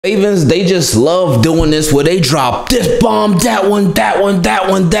Ravens, they just love doing this where they drop this bomb, that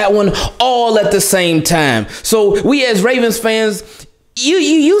one, all at the same time. So we as Ravens fans, you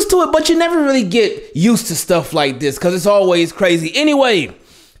used to it, but you never really get used to stuff like this because it's always crazy. Anyway,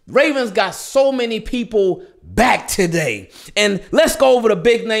 Ravens got so many people back today. And let's go over the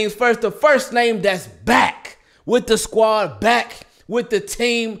big names first. The first name that's back with the squad, back with the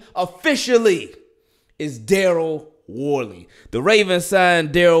team officially is Daryl Worley. The Ravens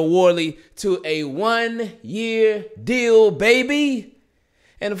signed Daryl Worley to a 1-year deal, baby.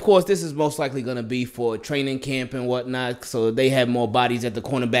 And of course, this is most likely going to be for training camp and whatnot. So they have more bodies at the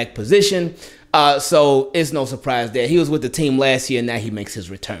cornerback position. So it's no surprise there. He was with the team last year. Now he makes his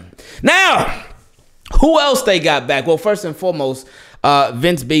return. Now, who else they got back? Well, first and foremost,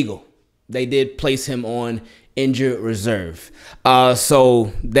 Vince Beagle. They did place him on injured reserve.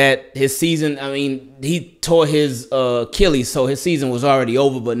 So that his season, I mean, he tore his Achilles, so his season was already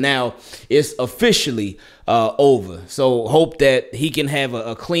over, but now it's officially over. So hope that he can have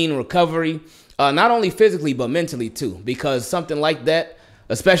a clean recovery, not only physically, but mentally too, because something like that,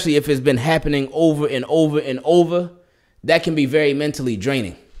 especially if it's been happening over and over and over, that can be very mentally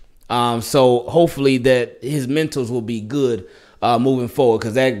draining. So hopefully that his mentals will be good moving forward,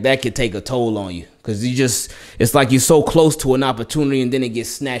 because that could take a toll on you, because it's like you're so close to an opportunity and then it gets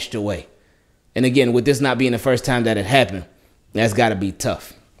snatched away. And again, with this not being the first time that it happened, that's got to be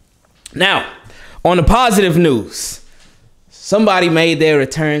tough. Now, on the positive news, somebody made their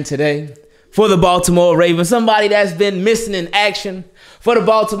return today for the Baltimore Ravens. Somebody that's been missing in action for the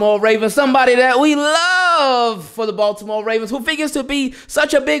Baltimore Ravens. Somebody that we love for the Baltimore Ravens, who figures to be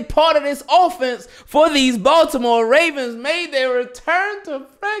such a big part of this offense for these Baltimore Ravens, made their return to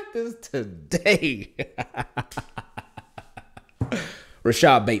practice today.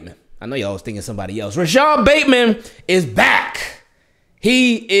 Rashad Bateman. I know y'all was thinking somebody else. Rashad Bateman is back.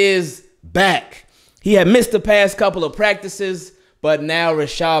 He is back. He had missed the past couple of practices, but now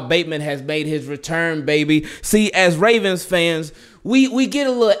Rashad Bateman has made his return, baby. See, as Ravens fans, we get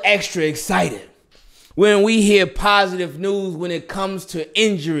a little extra excited when we hear positive news when it comes to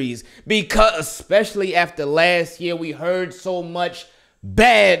injuries, because especially after last year, we heard so much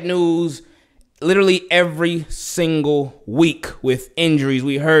bad news literally every single week with injuries.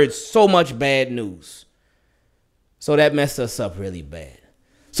 We heard so much bad news. So that messed us up really bad.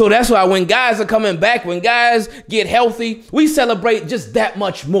 So that's why when guys are coming back, when guys get healthy, we celebrate just that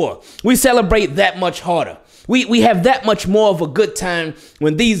much more. We celebrate that much harder. We have that much more of a good time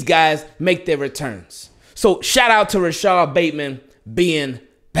when these guys make their returns. So shout out to Rashad Bateman being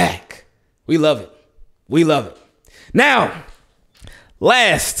back. We love it. We love it. Now,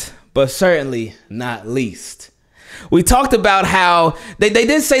 last but certainly not least, we talked about how they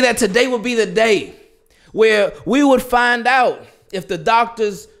did say that today would be the day where we would find out if the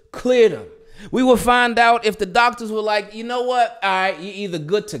doctors cleared him. We would find out if the doctors were like, you know what? All right, you're either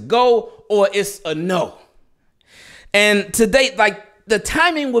good to go or it's a no. And today, like, the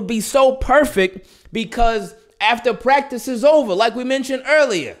timing would be so perfect because after practice is over, like we mentioned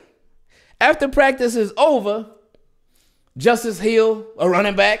earlier, after practice is over, Justice Hill, a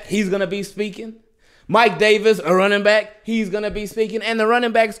running back, he's going to be speaking. Mike Davis, a running back, he's going to be speaking. And the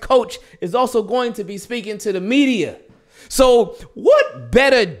running back's coach is also going to be speaking to the media. So what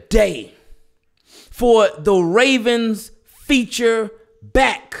better day for the Ravens feature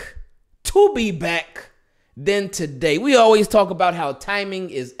back, to be back, than today? We always talk about how timing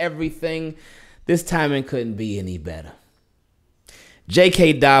is everything. This timing couldn't be any better.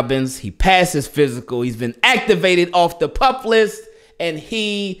 J.K. Dobbins, he passed his physical. He's been activated off the PUP list, and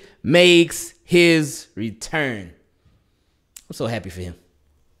he makes his return. I'm so happy for him.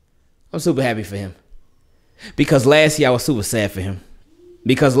 I'm super happy for him. Because last year I was super sad for him.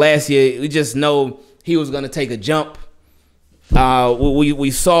 Because last year we just know he was going to take a jump.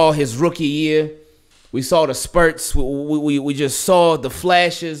 We saw his rookie year. We saw the spurts. We just saw the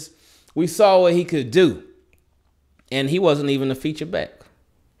flashes. We saw what he could do. And he wasn't even a feature back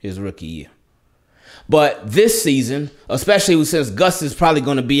his rookie year. But this season, especially since Gus is probably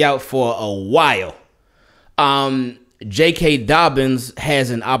going to be out for a while, J.K. Dobbins has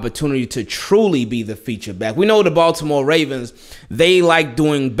an opportunity to truly be the feature back. We know the Baltimore Ravens, they like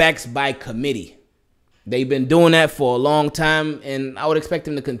doing backs by committee. They've been doing that for a long time, and I would expect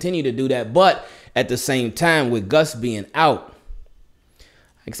them to continue to do that. But at the same time, with Gus being out, I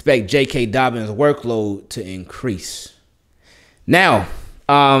expect J.K. Dobbins' workload to increase. Now,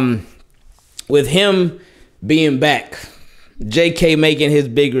 with him being back, J.K. making his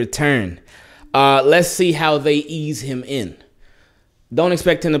big return, let's see how they ease him in. Don't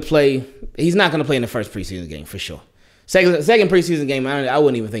expect him to play. He's not going to play in the first preseason game for sure. Second preseason game, I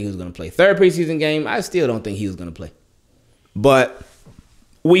wouldn't even think he was going to play. Third preseason game, I still don't think he was going to play. But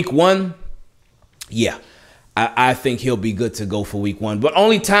week 1, yeah, I think he'll be good to go for week 1. But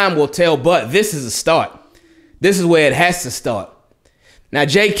only time will tell. But this is a start. This is where it has to start. Now,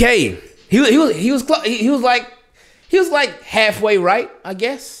 J.K., he was like halfway right, I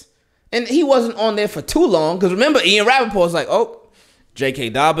guess. And he wasn't on there for too long. Because remember, Ian Rappaport's like, oh, J.K.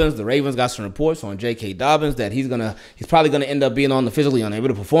 Dobbins, the Ravens got some reports on J.K. Dobbins that he's probably gonna end up being on the physically unable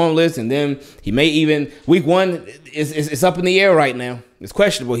to perform list, and then he may even week 1 is up in the air right now. It's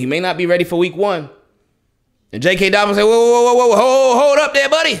questionable. He may not be ready for week 1. And J.K. Dobbins said, whoa, hold up there,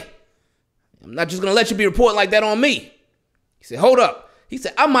 buddy. I'm not just gonna let you be reporting like that on me. He said, hold up. He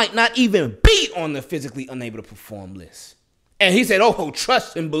said, I might not even be on the physically unable to perform list. And he said, oh,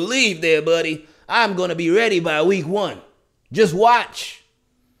 trust and believe there, buddy. I'm gonna be ready by week 1. Just watch.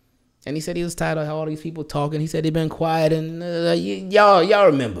 And he said he was tired of all these people talking. He said they've been quiet. And y'all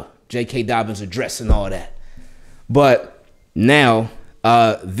remember J.K. Dobbins addressing all that. But now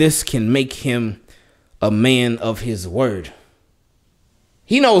this can make him a man of his word.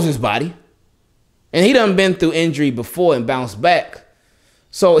 He knows his body. And he done been through injury before and bounced back.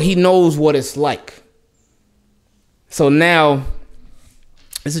 So he knows what it's like. So now,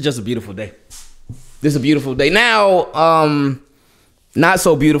 this is just a beautiful day. This is a beautiful day. Now, not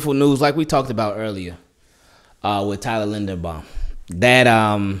so beautiful news like we talked about earlier with Tyler Linderbaum.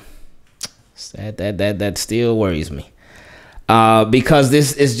 That still worries me. Because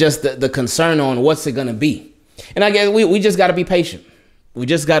this is just the concern on what's it going to be. And I guess we just got to be patient. We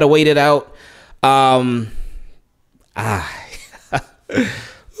just got to wait it out.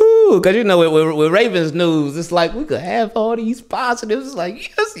 Because, you know, with Ravens news, it's like we could have all these positives. It's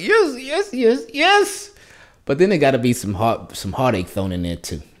like, yes. But then there got to be some heartache thrown in there,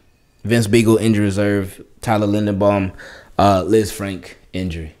 too. Vince Beagle, injury reserve. Tyler Linderbaum, Liz Frank,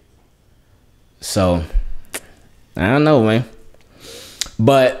 injury. So, I don't know, man.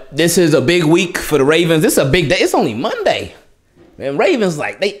 But this is a big week for the Ravens. This is a big day. It's only Monday. Man, Ravens,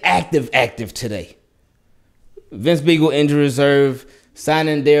 like, they active today. Vince Beagle, injury reserve.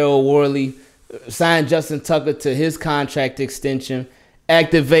 Signing Daryl Worley, sign Justin Tucker to his contract extension,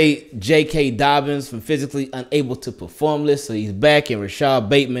 activate J.K. Dobbins from physically unable to perform list, so he's back. And Rashad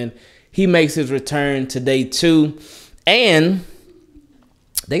Bateman, he makes his return today too. And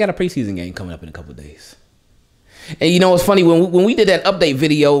they got a preseason game coming up in a couple of days. And you know what's funny? When we did that update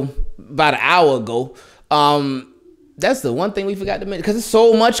video about an hour ago, that's the one thing we forgot to mention because there's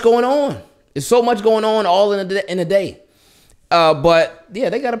so much going on. There's so much going on all in a day. But, yeah,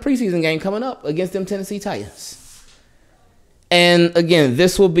 they got a preseason game coming up against them Tennessee Titans. And, again,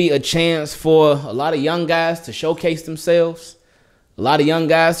 this will be a chance for a lot of young guys to showcase themselves. A lot of young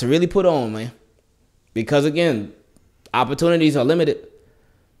guys to really put on, man. Because, again, opportunities are limited.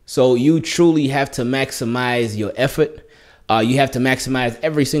 So you truly have to maximize your effort. You have to maximize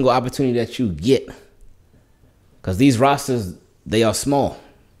every single opportunity that you get. Because these rosters, they are small.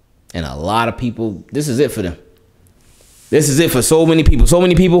 And a lot of people, this is it for them. This is it for so many people. So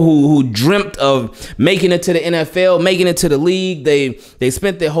many people who dreamt of making it to the NFL, making it to the league. They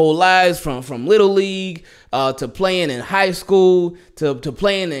spent their whole lives from little league to playing in high school to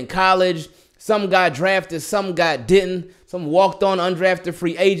playing in college. Some got drafted, some didn't. Some walked on undrafted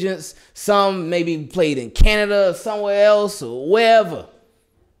free agents. Some maybe played in Canada or somewhere else or wherever.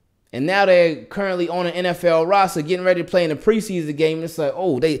 And now they're currently on an NFL roster getting ready to play in a preseason game. And it's like,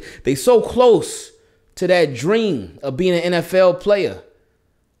 oh, they so close to that dream of being an NFL player.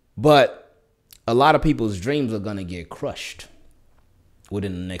 But a lot of people's dreams are going to get crushed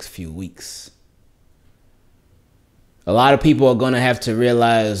within the next few weeks. A lot of people are going to have to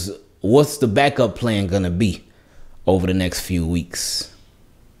realize what's the backup plan going to be over the next few weeks.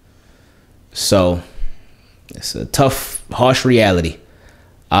 So it's a tough, harsh reality.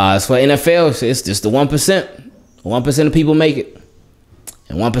 As for NFL, it's just the 1%. 1% of people make it.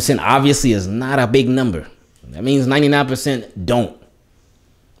 And 1% obviously is not a big number. That means 99% don't.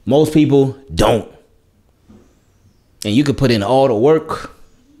 Most people don't. And you could put in all the work.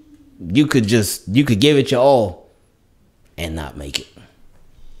 You could give it your all and not make it.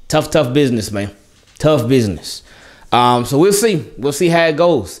 Tough business, man. Tough business. So we'll see. We'll see how it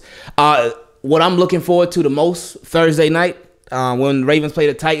goes. What I'm looking forward to the most Thursday night, when the Ravens play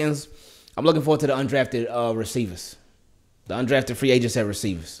the Titans, I'm looking forward to the undrafted receivers. The undrafted free agents at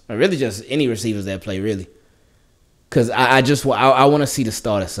receivers. Or really just any receivers that play, really. Because I want to see the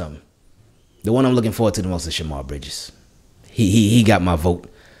start of something. The one I'm looking forward to the most is Shamar Bridges. He got my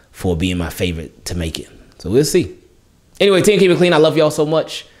vote for being my favorite to make it. So we'll see. Anyway, team, keep it clean. I love y'all so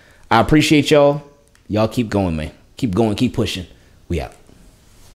much. I appreciate y'all. Y'all keep going, man. Keep going, keep pushing. We out.